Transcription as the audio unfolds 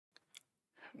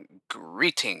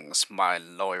Greetings, my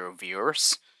loyal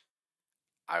viewers.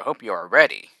 I hope you are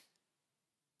ready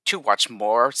to watch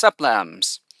more SEB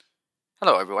Lems.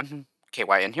 Hello everyone,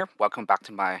 KYN here. Welcome back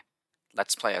to my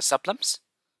Let's Play as SEB Lems.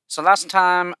 So last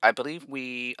time, I believe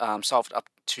we solved up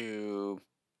to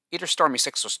either Stormy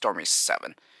 6 or Stormy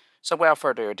 7. So without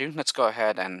further ado, let's go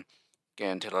ahead and get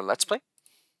into the Let's Play.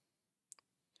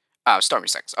 Stormy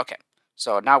 6, okay.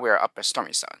 So now we're up at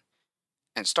Stormy 7.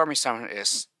 And Stormy 7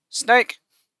 is Snake,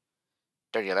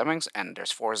 30 lemmings, and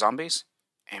there's 4 zombies.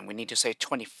 And we need to say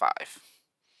 25.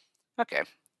 Okay,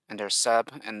 and there's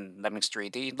SEB and Lemmings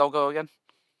 3D logo again.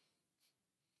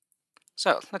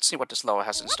 So, let's see what this level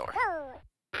has in store.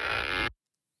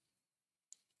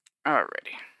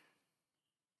 Alrighty.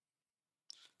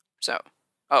 So,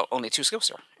 oh, only 2 skills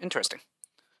here. Interesting.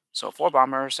 So, 4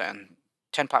 bombers and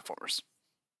 10 platformers.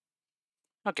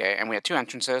 Okay, and we have 2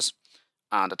 entrances.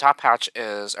 The top hatch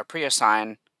is a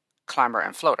pre-assigned climber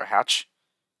and floater hatch.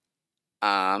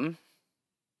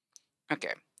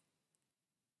 Okay.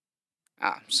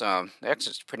 So the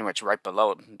exit is pretty much right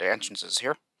below the entrances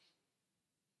here.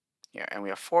 Yeah, and we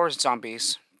have 4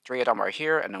 zombies. 3 of them are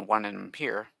here, and then 1 of them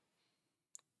here.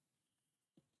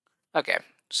 Okay,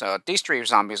 so these 3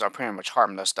 zombies are pretty much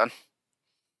harmless then.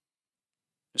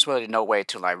 There's really no way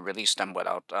to like release them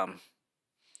without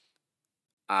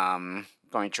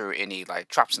going through any like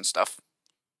traps and stuff.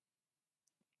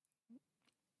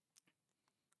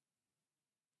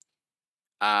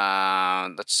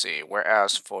 Let's see.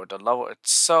 Whereas for the level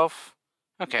itself,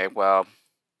 okay, well,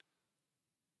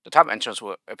 the top entrance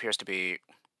appears to be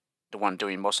the one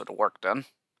doing most of the work then.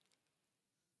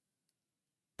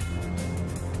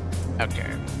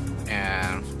 Okay,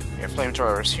 and we have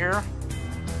flamethrowers here.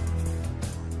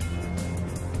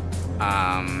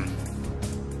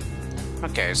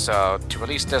 Okay, so to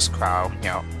release this crowd, you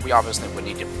know, we obviously would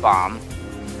need to bomb.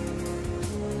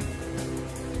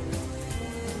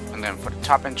 And then for the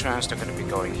top entrance, they're going to be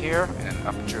going here, and then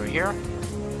up through here,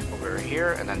 over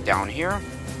here, and then down here,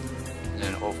 and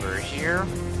then over here,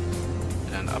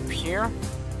 and then up here,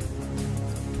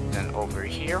 and then over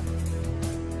here.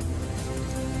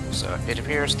 So it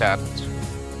appears that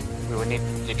we would need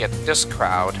to get this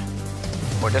crowd,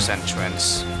 or this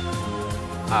entrance,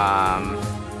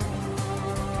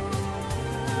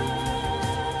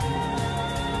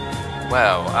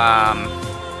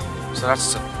 so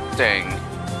that's the thing.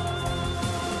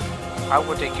 How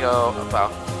would they go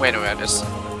about... Wait a minute, this...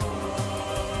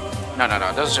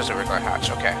 No, this is just a regular hatch,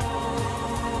 okay.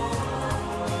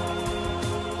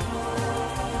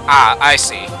 Ah, I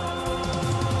see.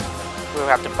 We'll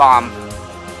have to bomb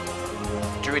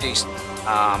through these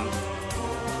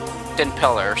thin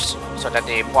pillars so that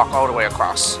they walk all the way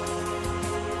across.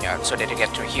 Yeah, so that they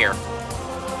get to here.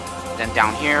 Then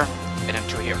down here, and then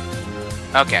through here.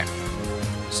 Okay.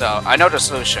 So, I know the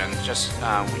solution, just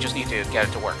we just need to get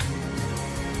it to work.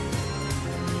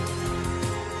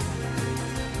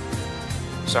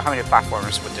 So how many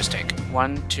platformers would this take?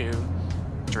 1, 2,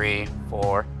 3,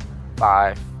 4,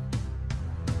 5.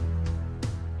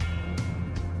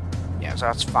 Yeah, so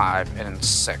that's 5, and then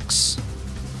 6.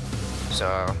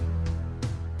 So,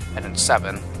 and then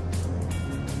 7.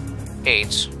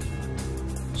 8.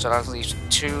 So that leaves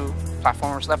 2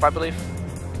 platformers left, I believe.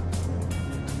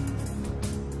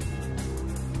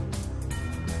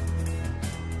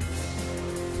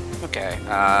 Okay,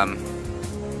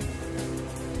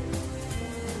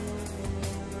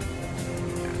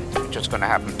 just gonna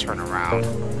have them turn around.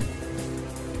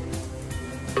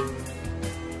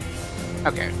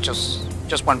 Okay,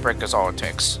 just 1 brick is all it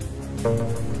takes.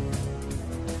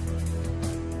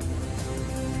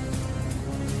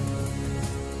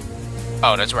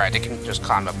 Oh, that's right, they can just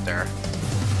climb up there.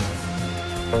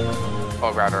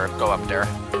 Or rather, go up there.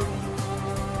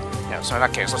 Yeah, so in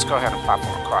that case, let's go ahead and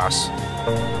platform across.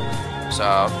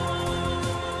 So,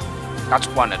 that's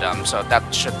 1 of them, so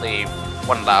that should leave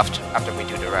 1 left after we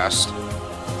do the rest.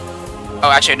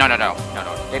 Oh, actually, no.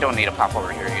 They don't need a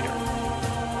platformer here either.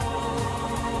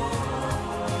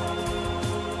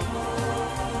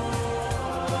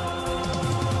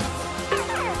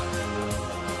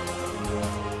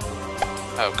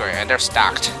 Oh, great, and they're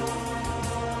stacked.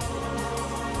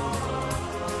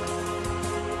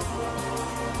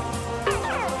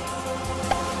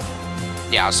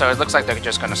 Yeah, so it looks like they're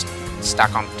just gonna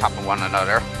stack on top of one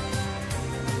another.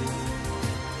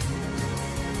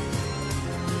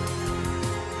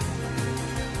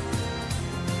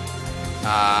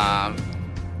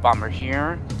 Bomber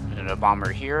here, and then a bomber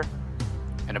here,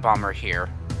 and a bomber here.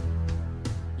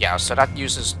 Yeah, so that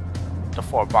uses the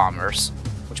 4 bombers,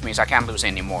 which means I can't lose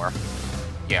any more.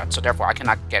 Yeah, so therefore I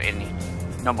cannot get any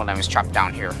normal lemmings trapped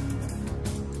down here.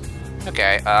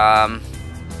 Okay,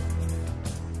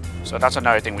 so that's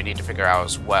another thing we need to figure out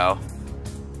as well.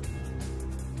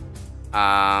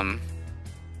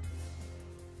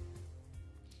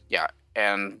 Yeah,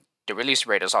 and the release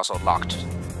rate is also locked.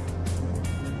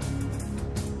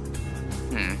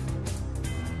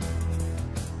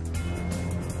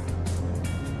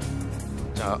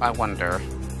 So I wonder.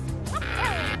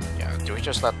 Yeah, do we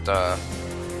just let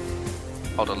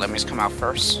all the Lemmies come out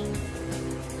first?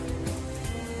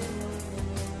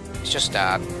 It's just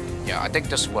that, yeah, I think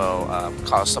this will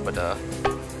cause some of the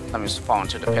Lemmies to fall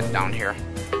into the pit down here.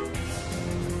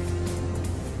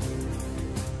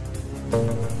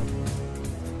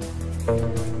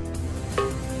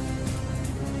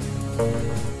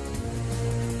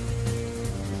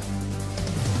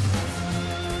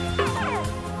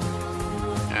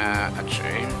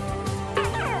 Actually,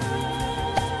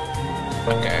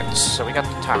 okay, so we got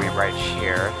the timing right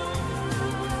here.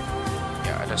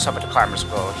 Yeah, and then some of the climbers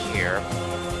go here.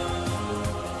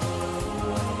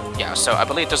 Yeah, so I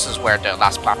believe this is where the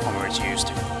last platformer is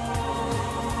used.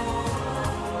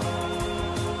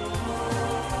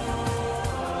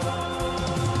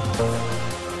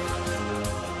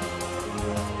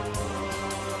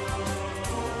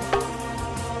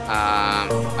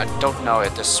 I don't know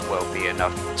if this will be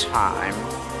enough time.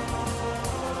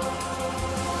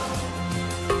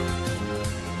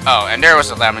 Oh, and there was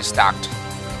a Lemming stacked.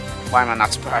 Why am I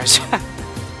not surprised?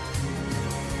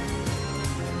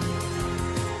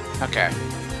 Okay,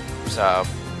 so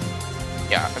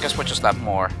yeah, I guess we'll just let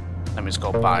more Lemmings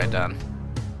go by then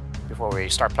before we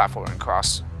start platforming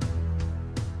across.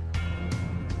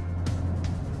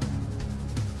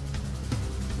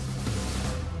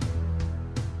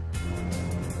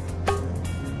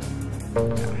 I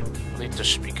believe this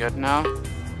should be good now.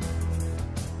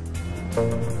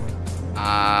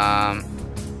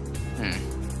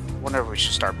 Wonder if we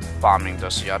should start bombing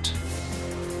this yet.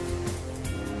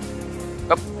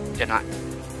 Oh, didn't I?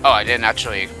 Oh, I didn't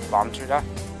actually bomb through that.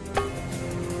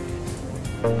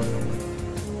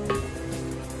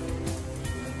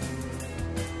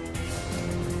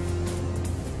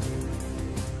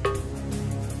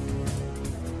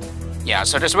 Yeah,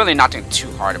 so there's really nothing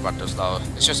too hard about this though.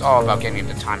 It's just all about getting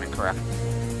the timing correct.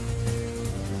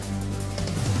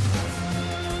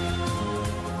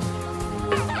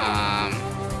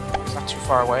 Is that too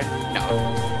far away? No.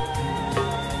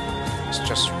 It's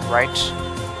just right.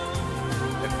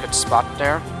 A good spot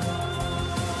there.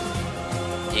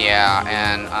 Yeah,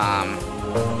 and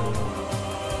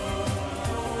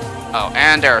oh,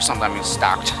 and there are some Lemmings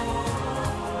stacked.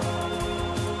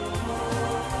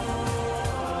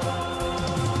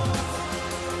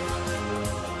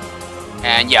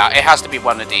 And yeah, it has to be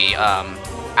one of the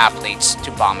athletes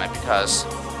to bomb it because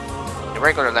the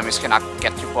regular Lemmings cannot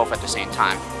get through both at the same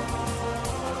time.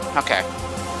 Okay,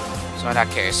 so in that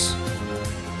case,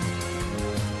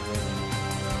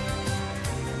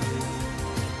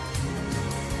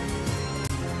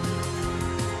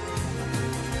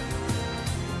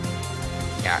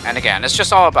 yeah, and again, it's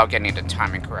just all about getting the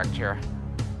timing correct here.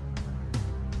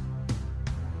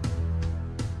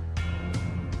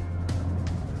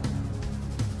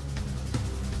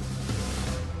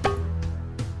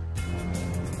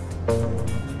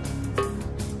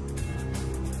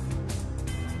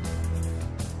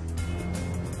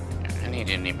 And he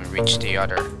didn't even reach the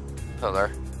other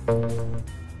pillar.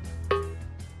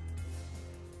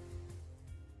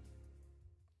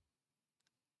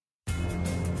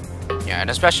 Yeah, and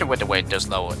especially with the way this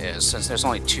level is, since there's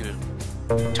only two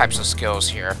types of skills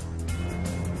here,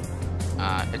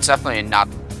 it's definitely not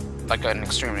like an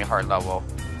extremely hard level.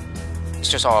 It's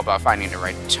just all about finding the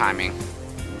right timing.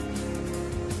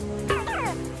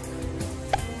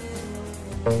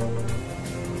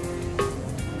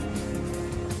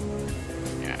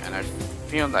 Yeah, and I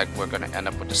feel like we're gonna end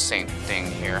up with the same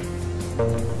thing here.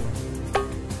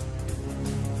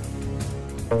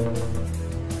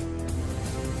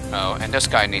 Oh, and this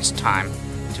guy needs time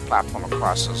to platform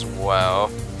across as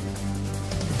well.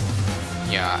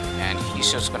 Yeah, and he's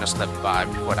just gonna slip by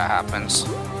before that happens.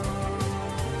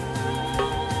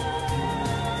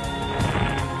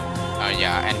 Oh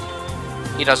yeah, and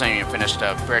he doesn't even finish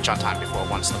the bridge on time before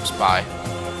one slips by.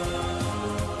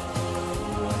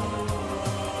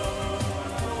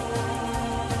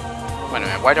 Wait a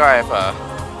minute, why do I have a...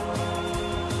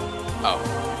 Oh,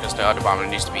 because the other bomber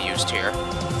needs to be used here.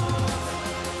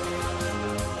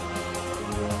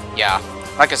 Yeah,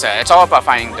 like I said, it's all about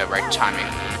finding the right timing.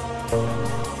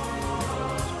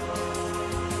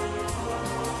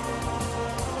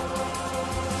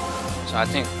 So I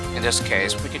think in this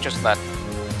case, we could just let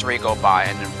 3 go by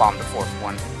and then bomb the 4th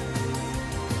one.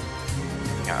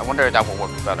 Yeah, I wonder if that will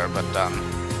work better, but I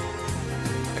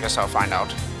guess I'll find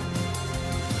out.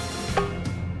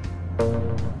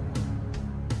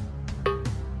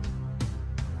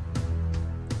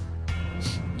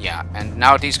 Yeah, and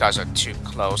now these guys are too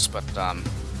close, but oh,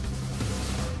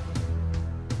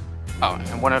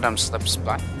 and one of them slips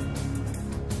by.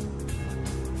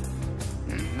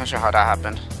 Not sure how that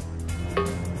happened.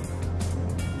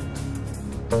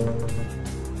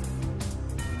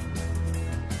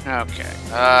 Okay,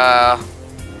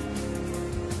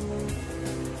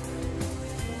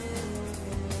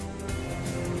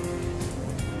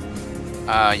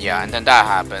 yeah, and then that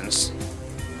happens.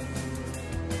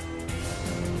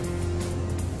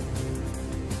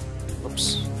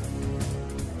 Oops.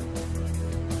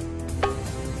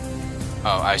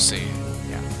 Oh, I see.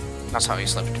 Yeah, that's how he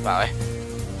slipped by.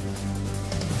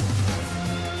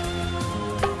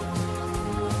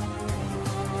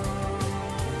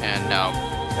 And no,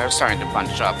 they're starting to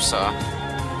bunch up, so...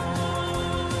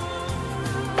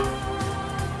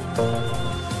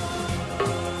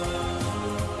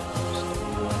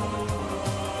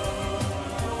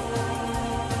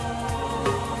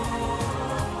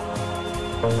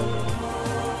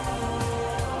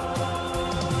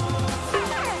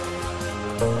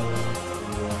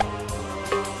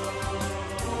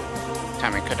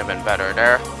 Timing could have been better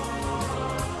there.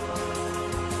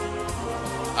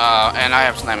 And I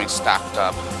have slamming stacked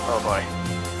up. Oh boy.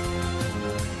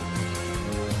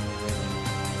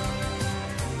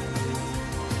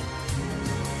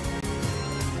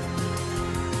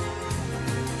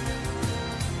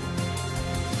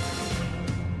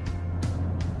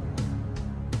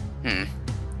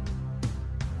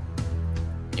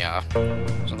 Yeah.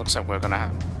 So it looks like we're gonna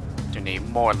have to need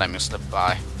more Let Me Slip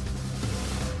By.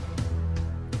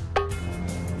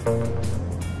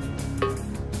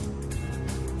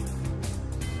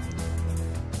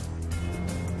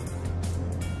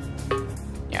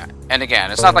 And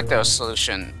again, it's not like the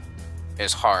solution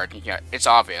is hard. Yeah, it's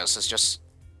obvious. It's just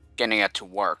getting it to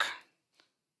work.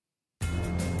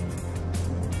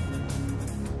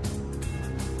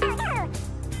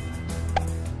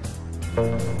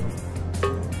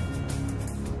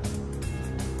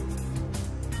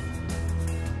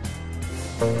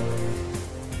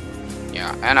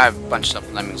 Yeah, and I've bunched up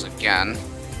lemmings again.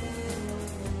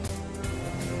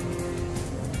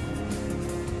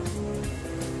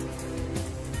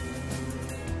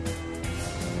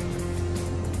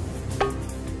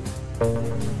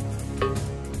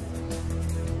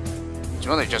 It's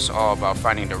really just all about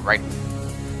finding the right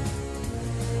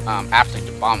athlete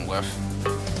to bomb with.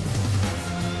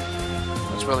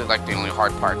 It's really like the only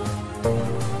hard part.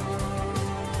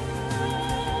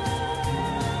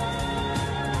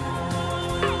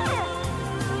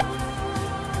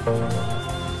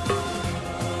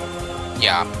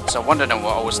 Yeah, so one of them will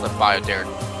always slip by there.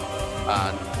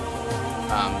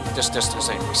 This distance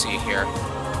that we see here.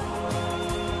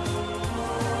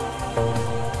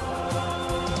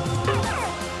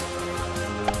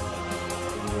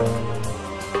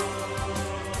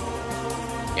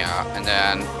 Yeah, and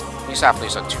then these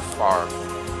athletes are too far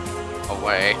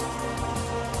away.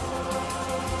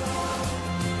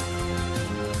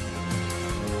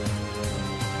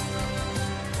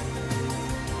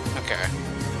 Okay.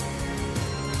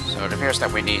 So it appears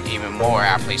that we need even more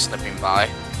athletes slipping by.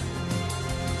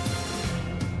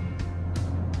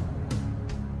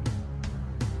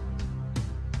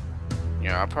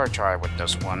 Yeah, I'll probably try with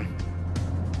this one.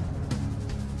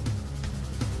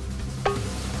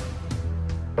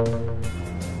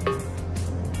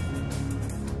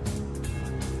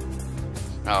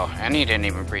 Oh, and he didn't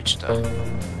even reach the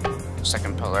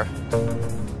second pillar.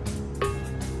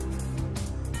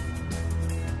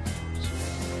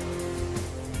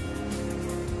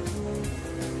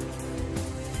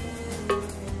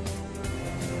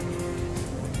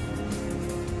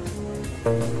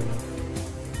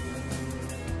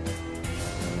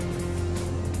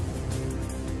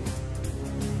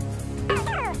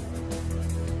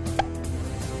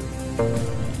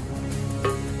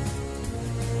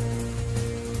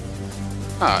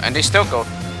 Oh, and they still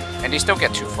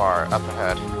get too far up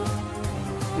ahead.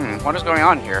 What is going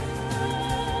on here?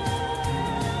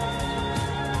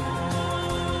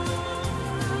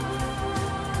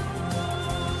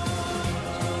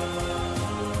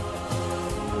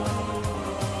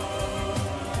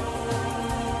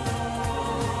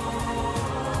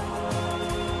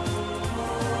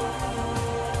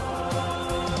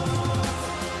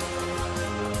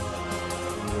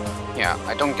 Yeah,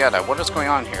 I don't get it. What is going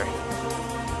on here?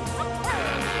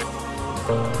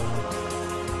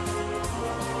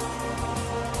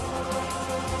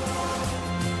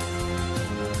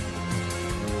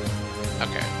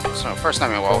 Okay, so first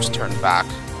time we'll always turn back.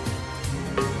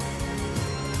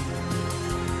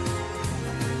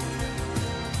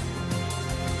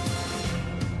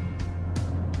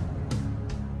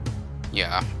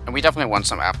 Yeah, and we definitely want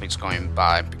some athletes going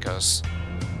by because,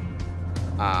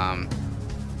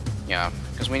 yeah,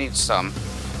 because we need some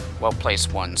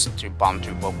well-placed ones to bomb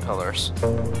through both pillars.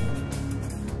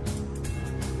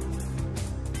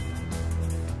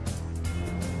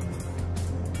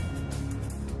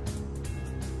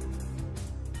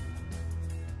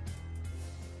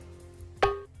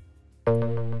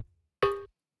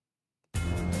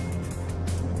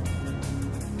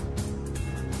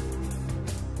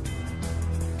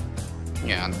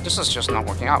 Yeah, this is just not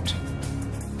working out.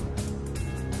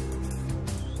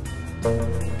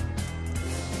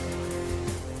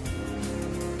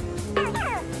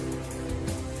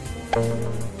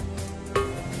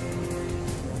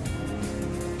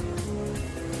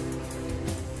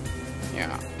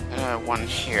 Yeah, one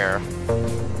here.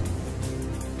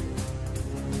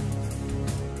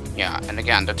 Yeah, and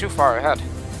again, they're too far ahead.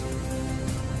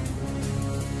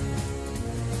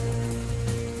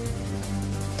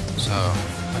 So,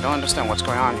 I don't understand what's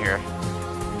going on here.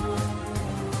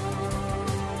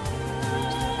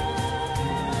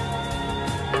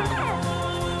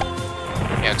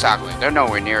 Yeah, exactly. They're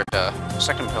nowhere near the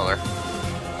second pillar.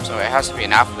 So it has to be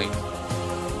an athlete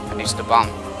that needs to bomb.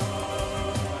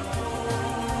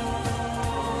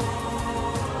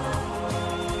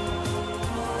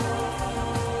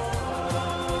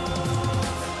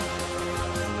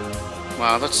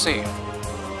 Well, let's see.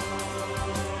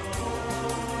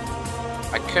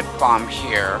 I could bomb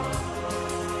here.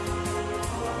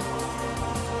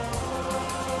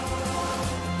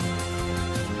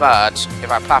 But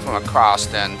if I platform across,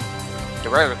 then the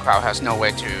regular crowd has no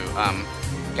way to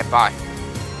get by.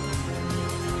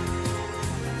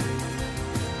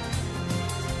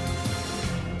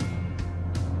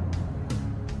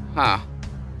 Huh.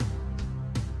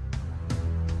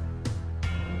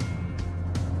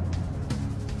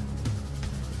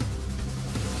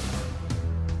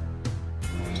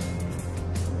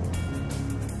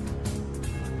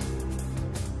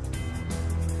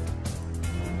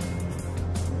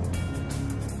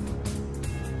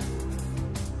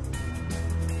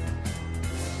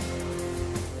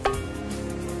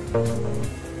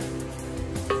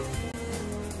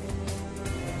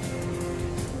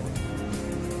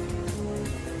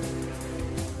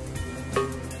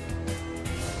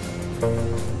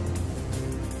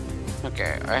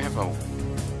 Okay, I have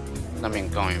a lemming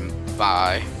going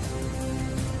by.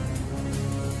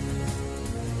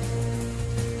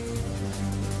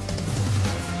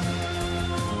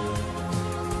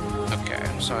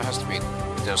 Okay, so it has to be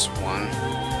this one.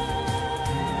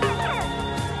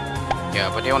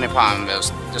 Yeah, but the only problem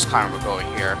is this climber will go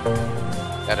here.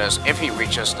 That is, if he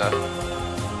reaches the...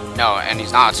 No, and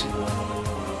he's not.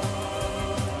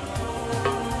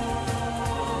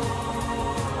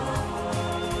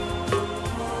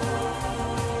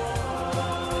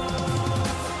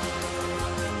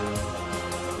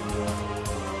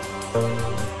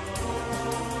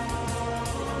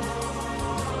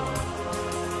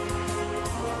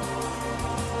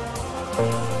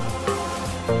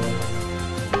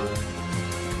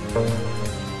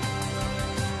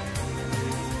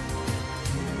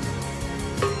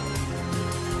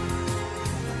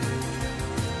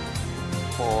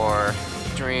 Four,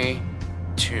 three,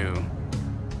 two.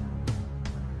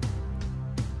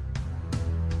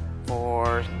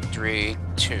 4, 3,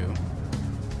 2.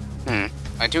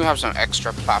 I do have some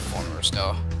extra platformers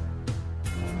though.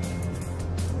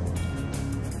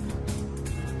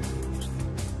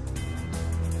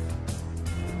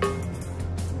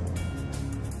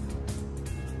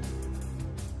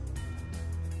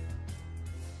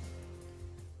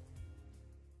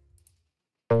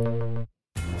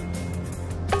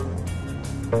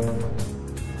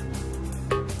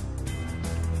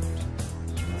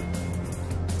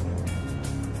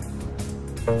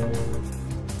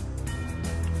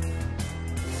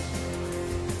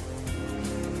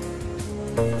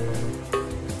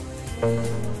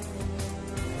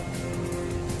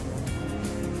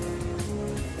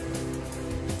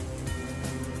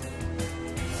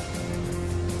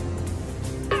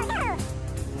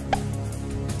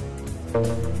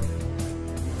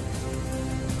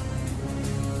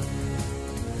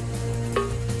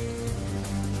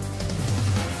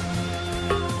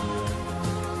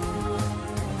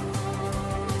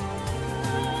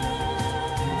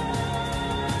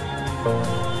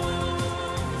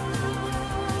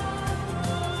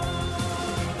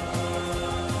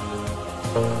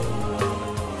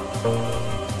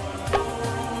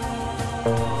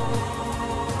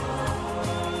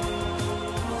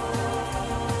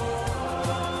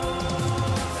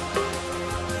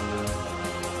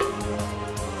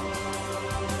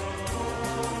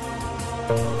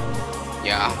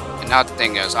 now the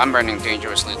thing is, I'm running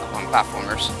dangerously low on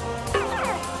platformers.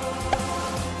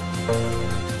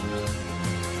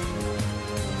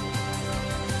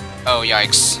 Oh,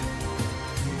 yikes.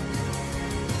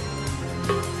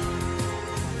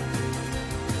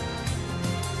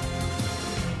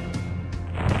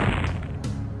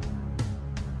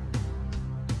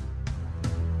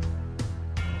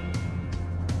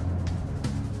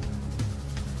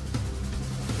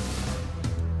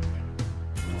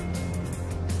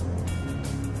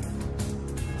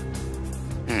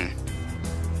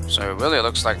 So it really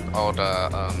looks like all the,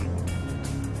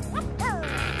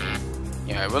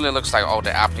 yeah, it really looks like all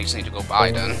the athletes need to go by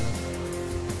then.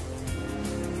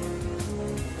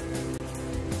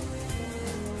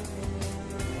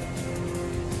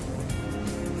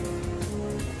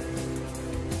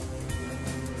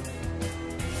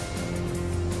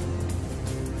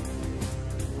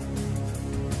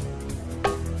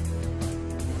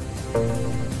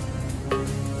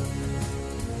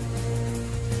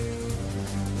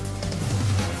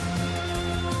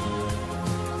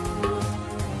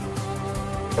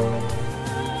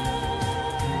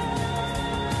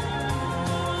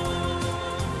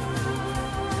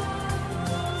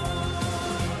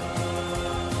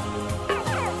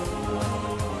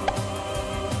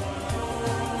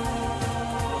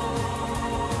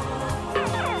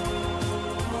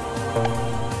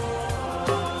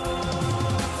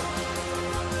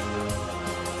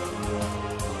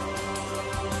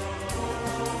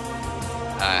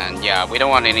 And yeah, we don't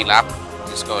want any lap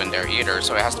just go in there either,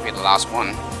 so it has to be the last one.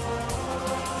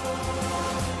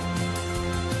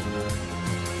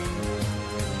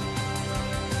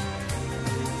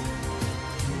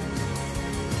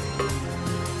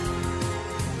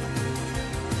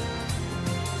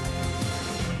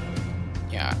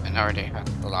 Yeah, and I already had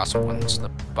the last one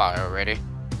slip by already.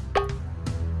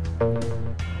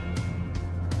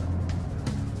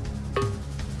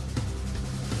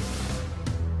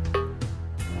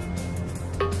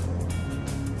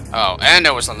 Oh, and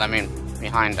there was a lemming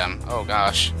behind them. Oh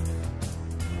gosh.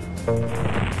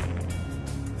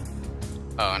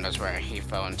 Oh, and that's where he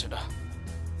fell into the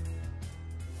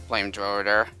flamethrower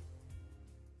there.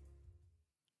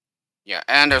 Yeah,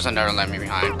 and there's another lemming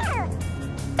behind.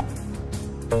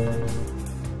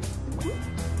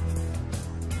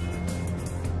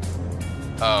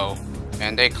 Oh,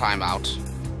 and they climb out.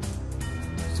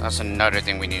 So that's another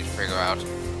thing we need to figure out.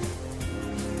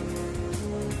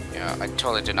 Yeah, I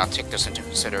totally did not take this into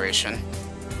consideration.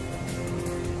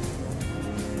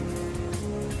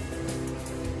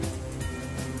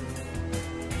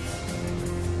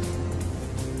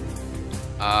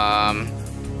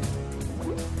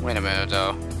 Wait a minute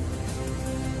though.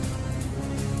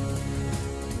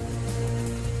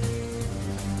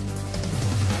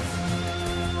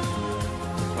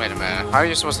 Wait a minute, how are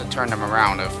you supposed to turn them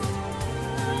around if...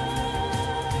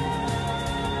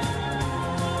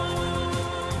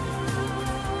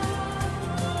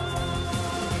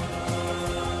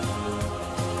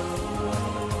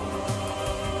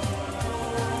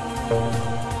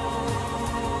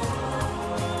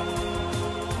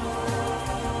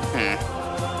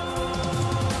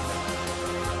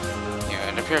 Yeah,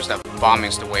 it appears that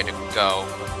bombing's the way to go.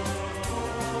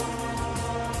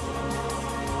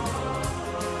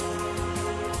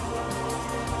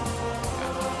 Yeah,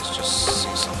 let's just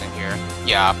see something here.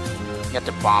 Yeah, you have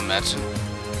to bomb it.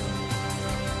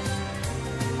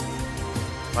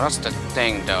 Well, that's the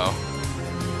thing, though.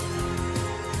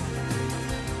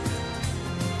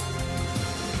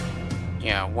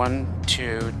 Yeah, 1,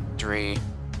 2, 3,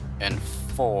 and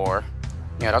 4.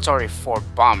 Yeah, that's already 4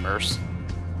 bombers.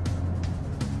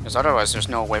 Because otherwise, there's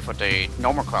no way for the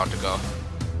normal crowd to go.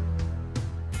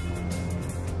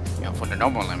 Yeah, for the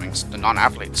normal lemmings, the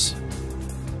non-athletes.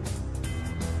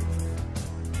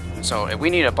 So, if we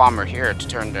need a bomber here to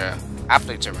turn the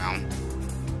athletes around.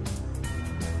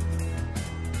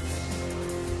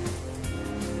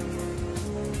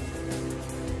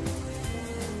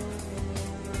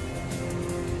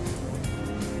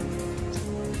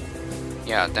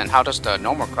 Yeah, then how does the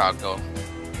normal crowd go?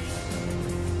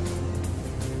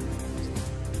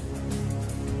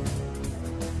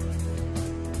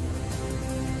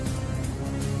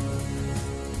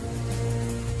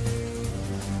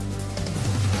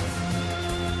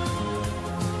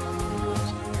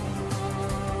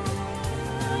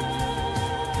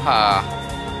 Huh.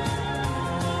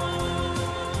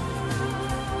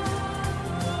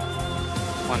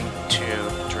 One, 2,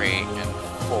 3, and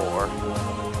 4.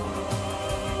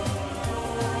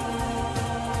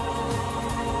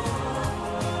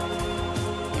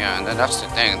 Yeah, and then that's the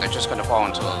thing, they're just gonna fall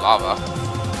into the lava.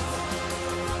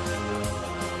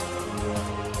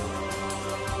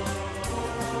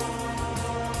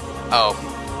 Oh,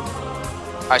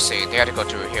 I see. They had to go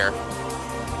through here.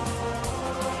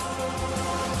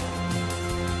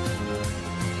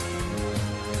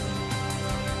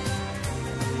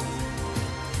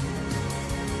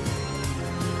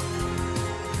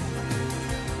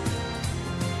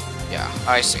 Yeah,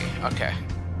 I see. Okay.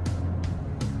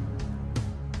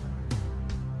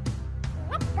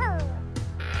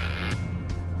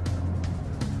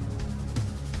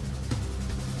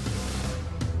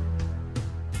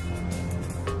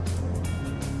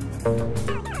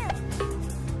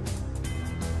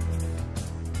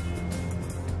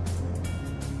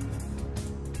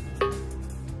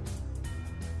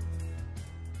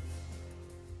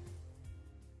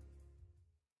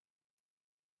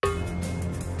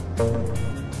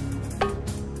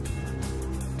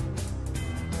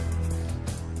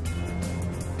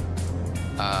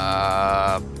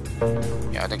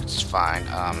 Yeah, I think it's fine.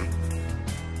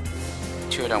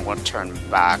 Two of them will turn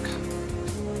back.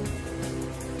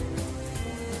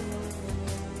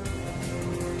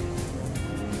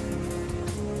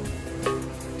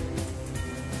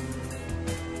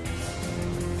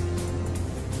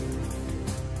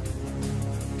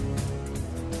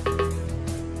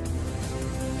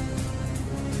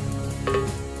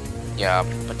 Yeah,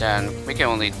 but then we can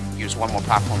only use one more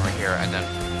platformer here and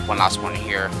then one last one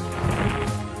here.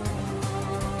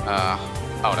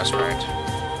 Oh, that's right.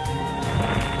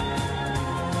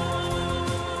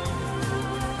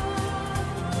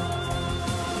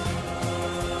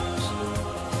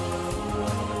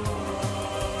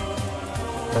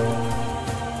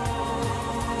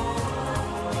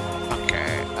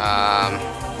 Okay,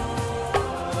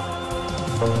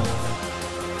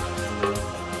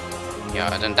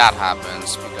 yeah, and then that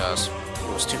happens because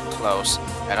it was too close,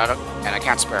 and I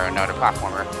can't spare another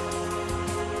platformer.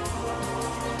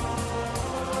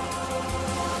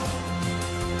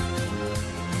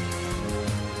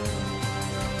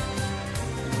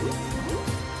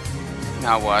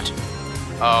 Now what?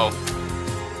 Oh,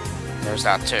 there's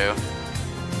that too.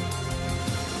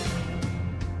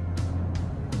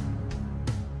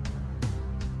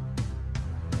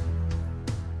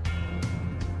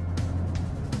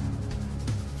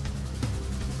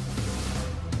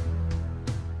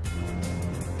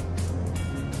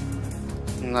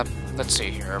 Let's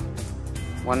see here.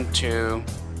 1, 2,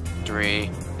 3,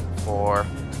 4,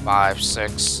 5,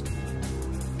 6,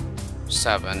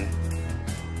 7,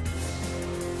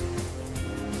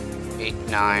 8,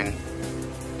 9.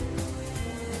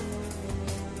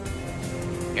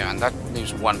 Yeah, and that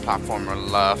leaves one platformer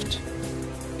left.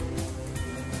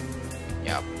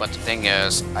 Yeah, but the thing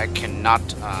is, I cannot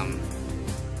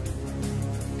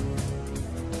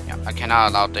I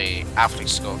cannot allow the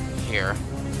athletes to go here.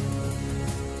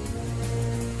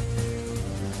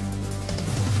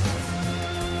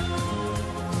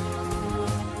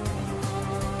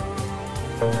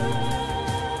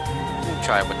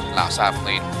 Try with the last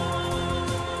athlete.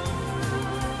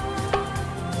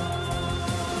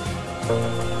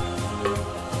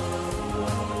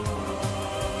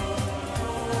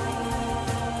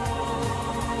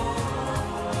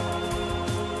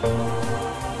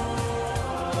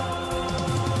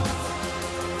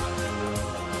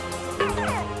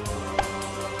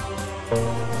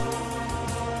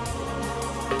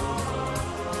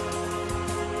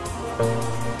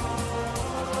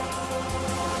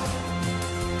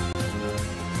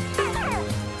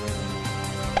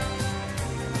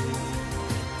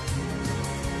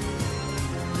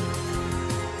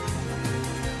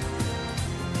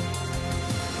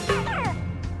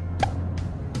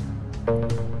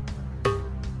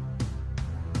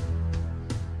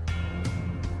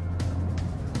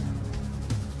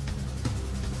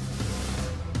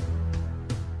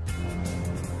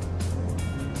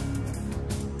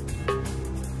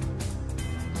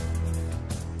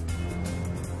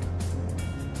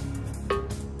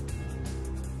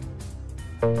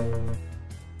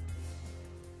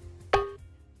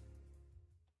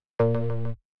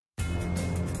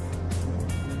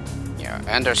 Yeah,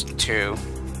 and there's 2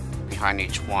 behind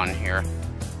each one here.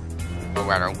 Or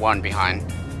rather, 1 behind.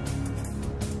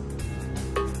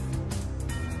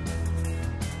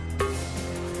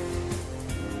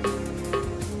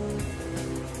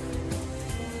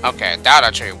 Okay, that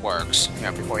actually works.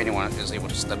 Yeah, before anyone is able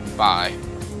to slip by.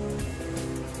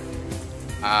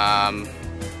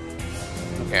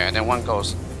 Okay, and then one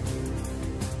goes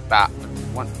back.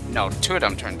 No, 2 of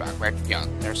them turn back, right? Yeah,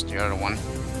 there's the other one.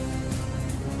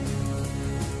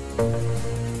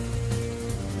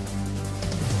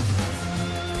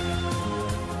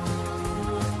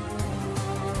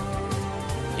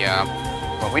 Yeah,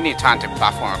 but we need time to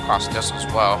platform across this as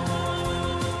well.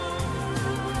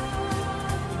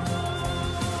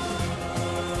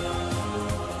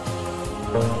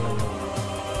 Yeah,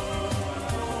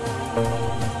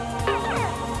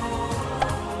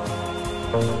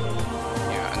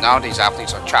 and now these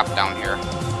athletes are trapped down here.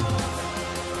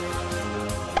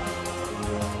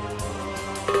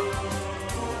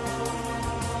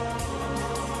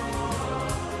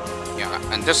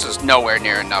 Yeah, and this is nowhere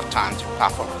near enough time to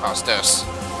platform across this.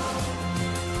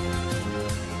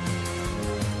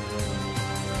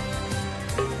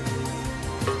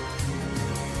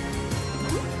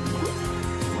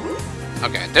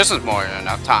 Okay, this is more than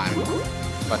enough time,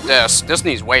 but this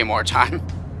needs way more time.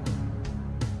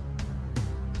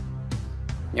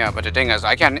 Yeah, but the thing is,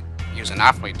 I can't use an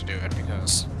athlete to do it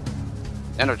because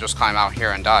then they'll just climb out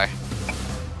here and die.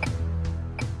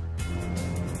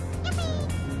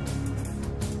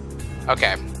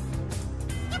 Okay.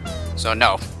 So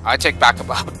no, I take back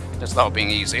about this level being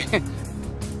easy.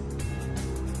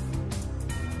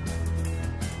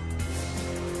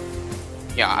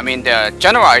 Yeah, I mean, the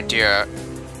general idea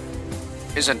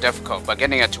isn't difficult, but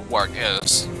getting it to work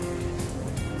is.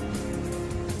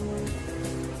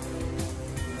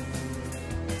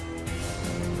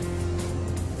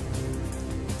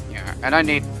 Yeah, and I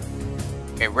need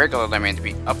a regular lemming to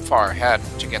be up far ahead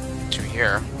to get to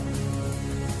here.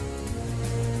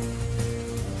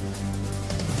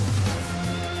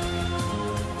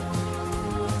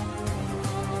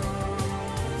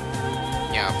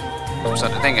 Yeah. So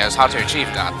the thing is, how to achieve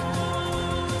that.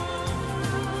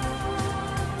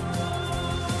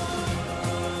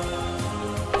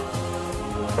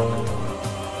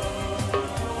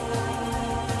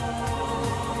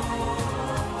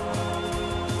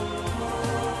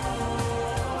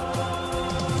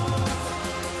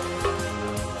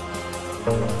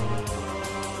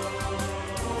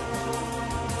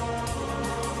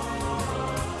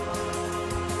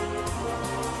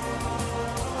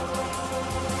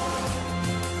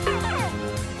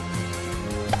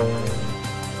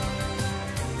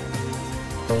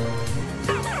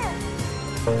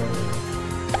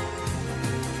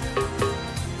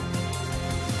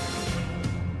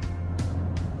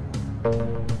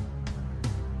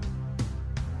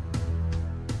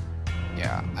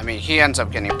 Yeah, I mean, he ends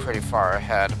up getting pretty far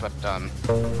ahead, but,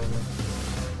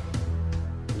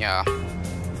 yeah.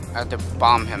 I had to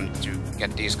bomb him to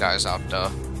get these guys out,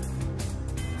 though.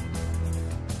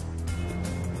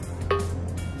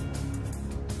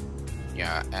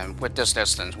 Yeah, and with this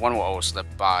distance, one will always slip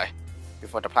by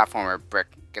before the platformer brick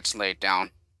gets laid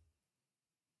down.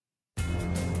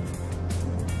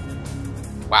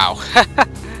 Wow.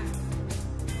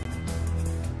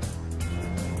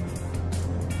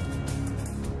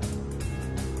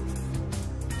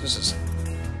 This is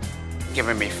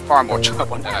giving me far more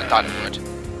trouble than I thought it would.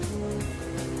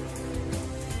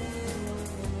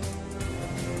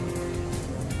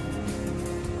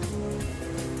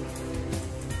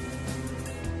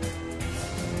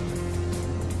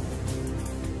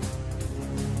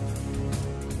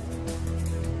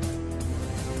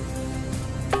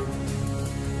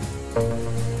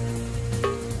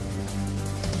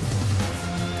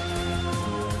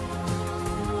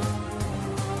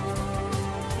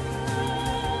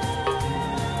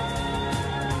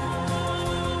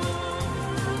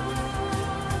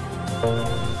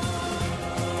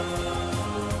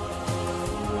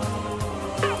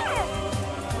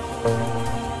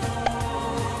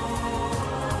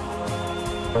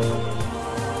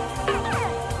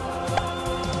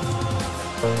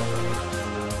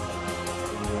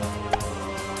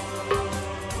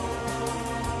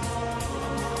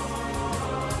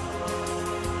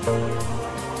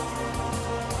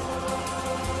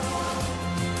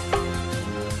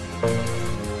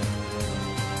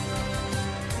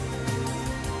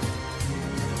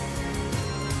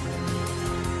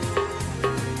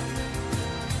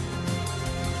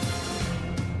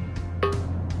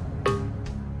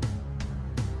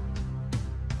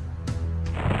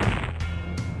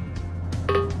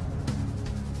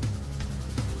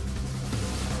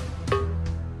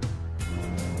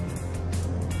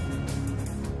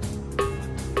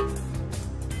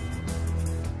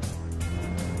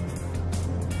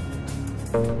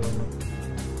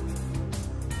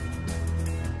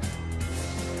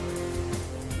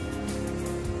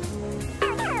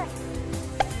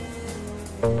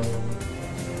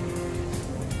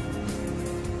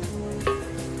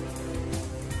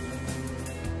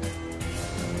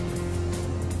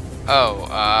 Oh,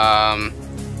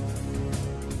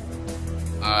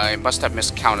 I must have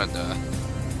miscounted the...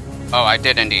 Oh, I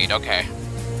did indeed, okay.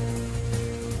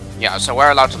 Yeah, so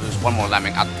we're allowed to lose one more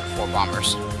lemming out of the 4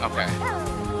 bombers. Okay.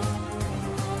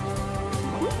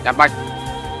 That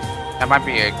might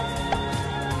be a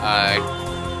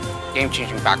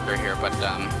game-changing factor here, but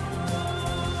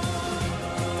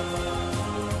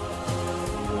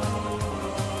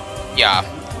yeah,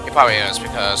 it probably is,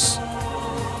 because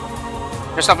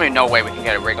there's simply no way we can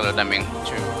get a regular lemming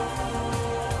to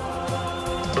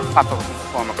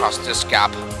platform across this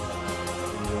gap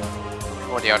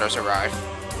before the others arrive.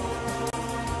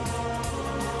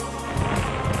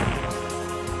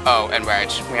 Oh, and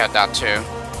right, we had that too.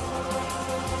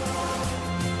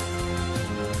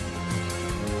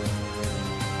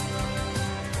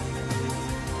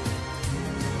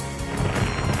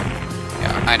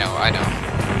 Yeah, I know.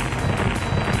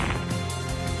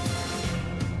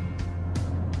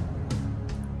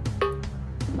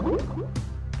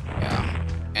 Yeah,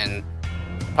 and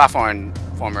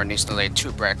platformer needs to lay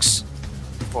 2 bricks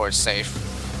before it's safe.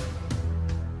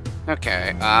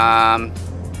 Okay,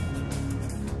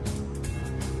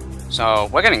 so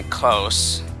we're getting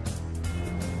close.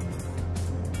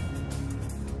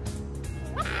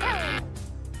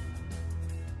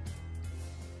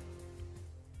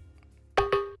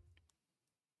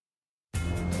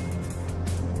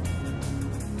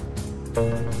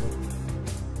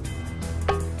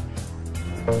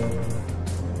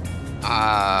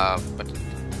 But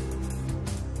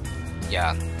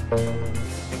yeah, I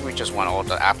think we just want all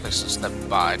the athletes to slip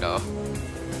by though.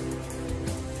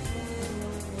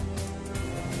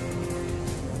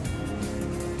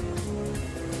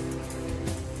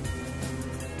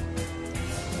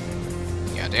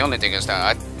 Yeah, the only thing is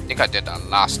that I think I did that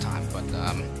last time, but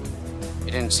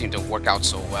it didn't seem to work out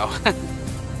so well.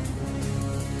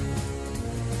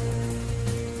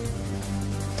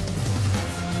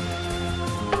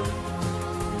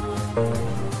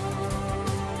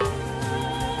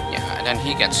 Yeah, and then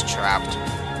he gets trapped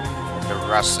with the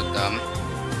rest of them.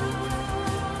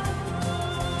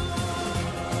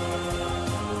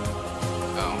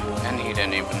 Oh, and he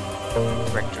didn't even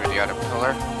break through the other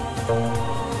pillar.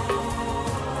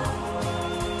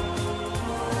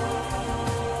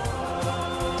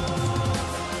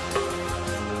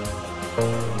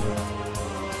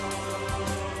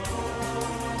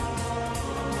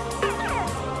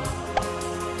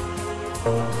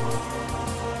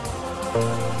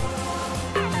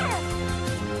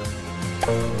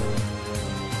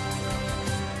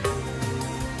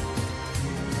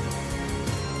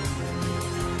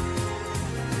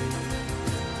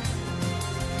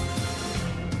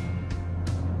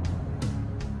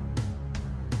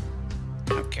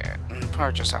 Okay,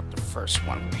 probably just have the first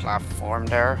one platform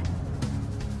there.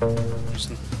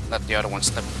 Just let the other one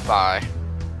slip by.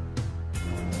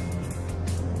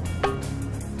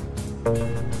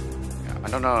 Yeah, I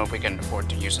don't know if we can afford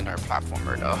to use another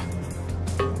platformer though.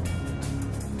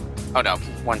 Oh no,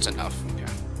 one's enough. Okay.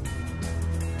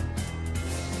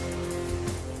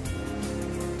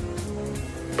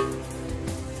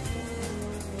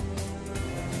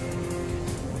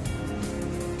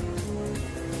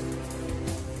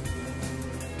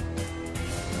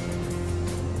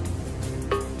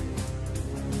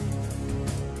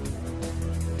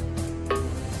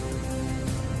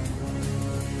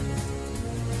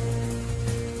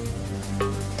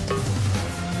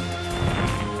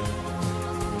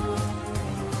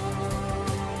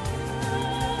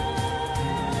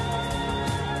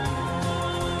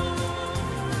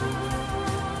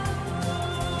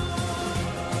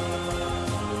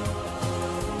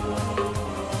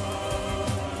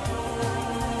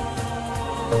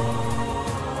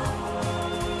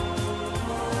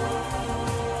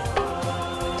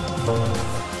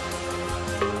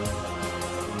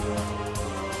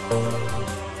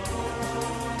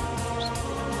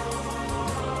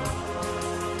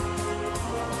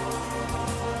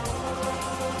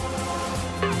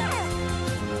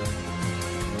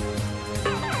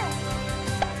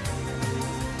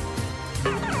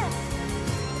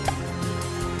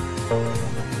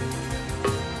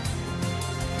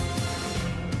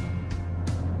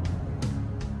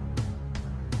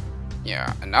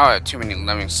 Yeah, and now I have too many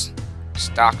lemmings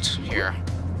stocked here.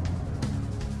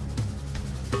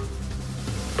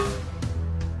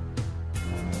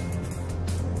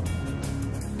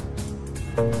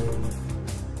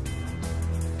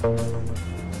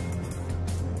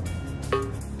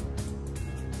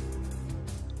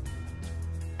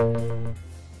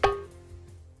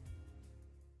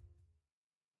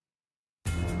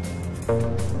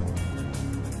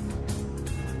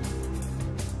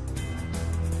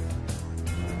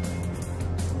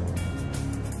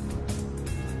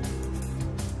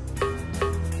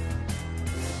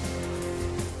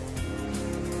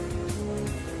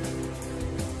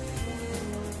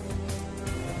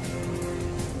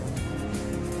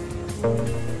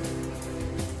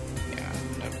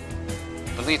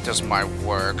 I believe this might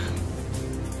work.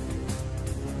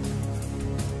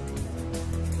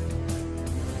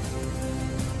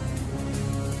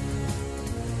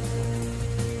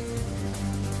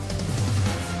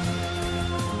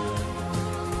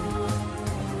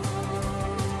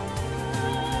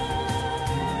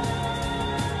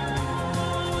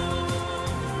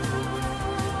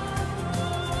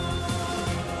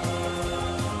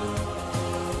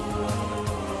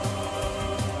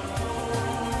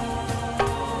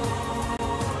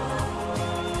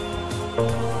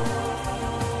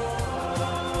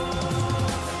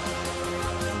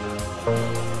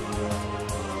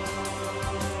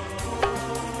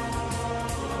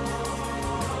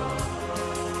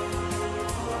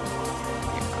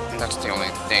 That's the only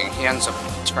thing. He ends up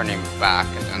turning back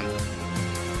and then...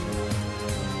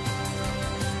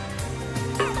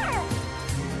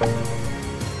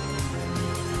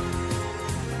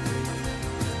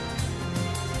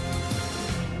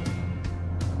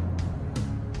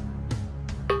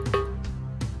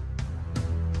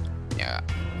 Yeah.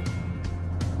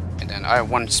 And then I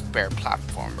have one spare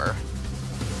platformer.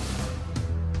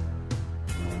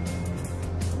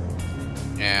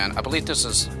 And I believe this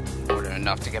is more than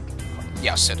enough to get...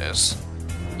 Yes, it is.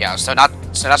 Yeah, so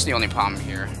that's the only problem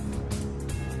here.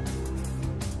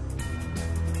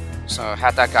 So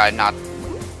had that guy not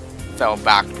fell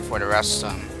back before the rest,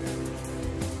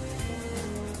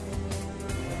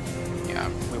 yeah,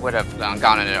 we would have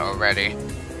gotten it already.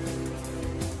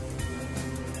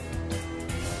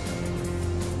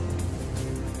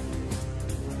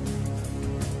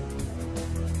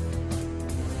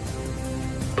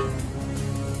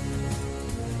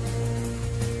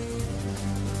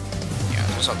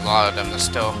 There's a lot of them that's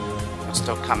still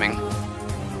coming.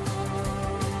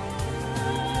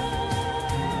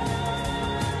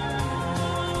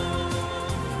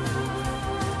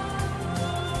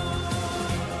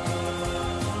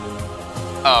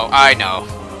 Oh, I know.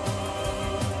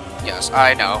 Yes,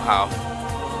 I know how.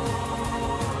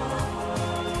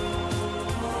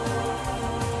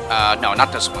 No,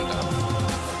 not this one though.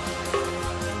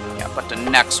 Yeah, but the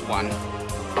next one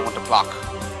I want to block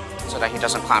so that he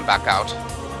doesn't climb back out.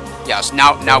 Yes,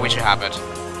 now we should have it.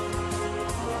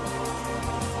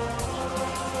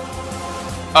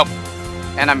 Oh,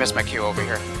 and I missed my cue over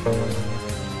here.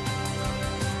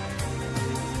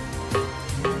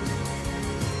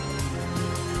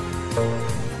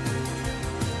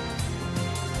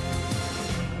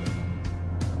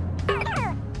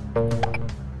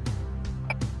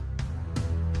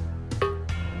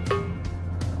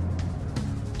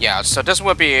 Yeah, so this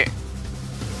would be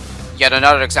yet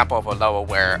another example of a level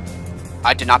where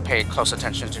I did not pay close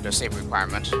attention to the save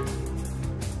requirement.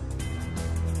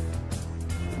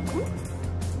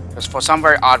 Because for some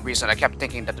very odd reason, I kept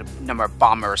thinking that the number of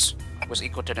bombers was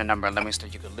equal to the number of lemmings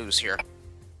that you could lose here,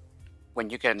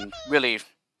 when you can really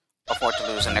afford to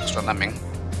lose an extra lemming.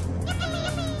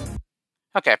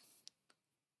 Okay.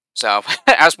 So,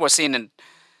 as was seen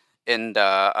in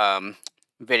the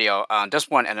video, this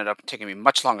one ended up taking me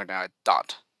much longer than I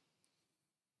thought.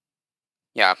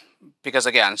 Yeah, because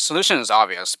again, solution is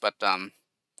obvious, but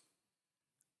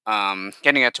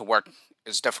getting it to work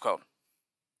is difficult.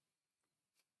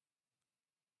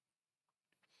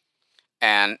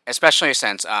 And especially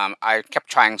since I kept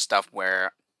trying stuff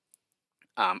where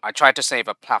I tried to save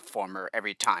a platformer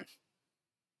every time,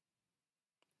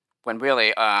 when really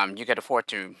you could afford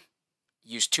to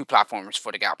use 2 platformers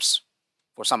for the gaps,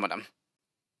 for some of them.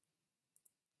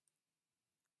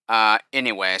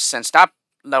 Anyway, since that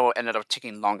level ended up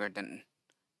taking longer than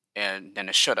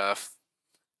it should have,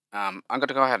 I'm going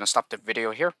to go ahead and stop the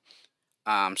video here.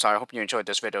 So I hope you enjoyed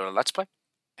this video of Let's Play,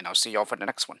 and I'll see you all for the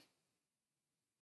next one.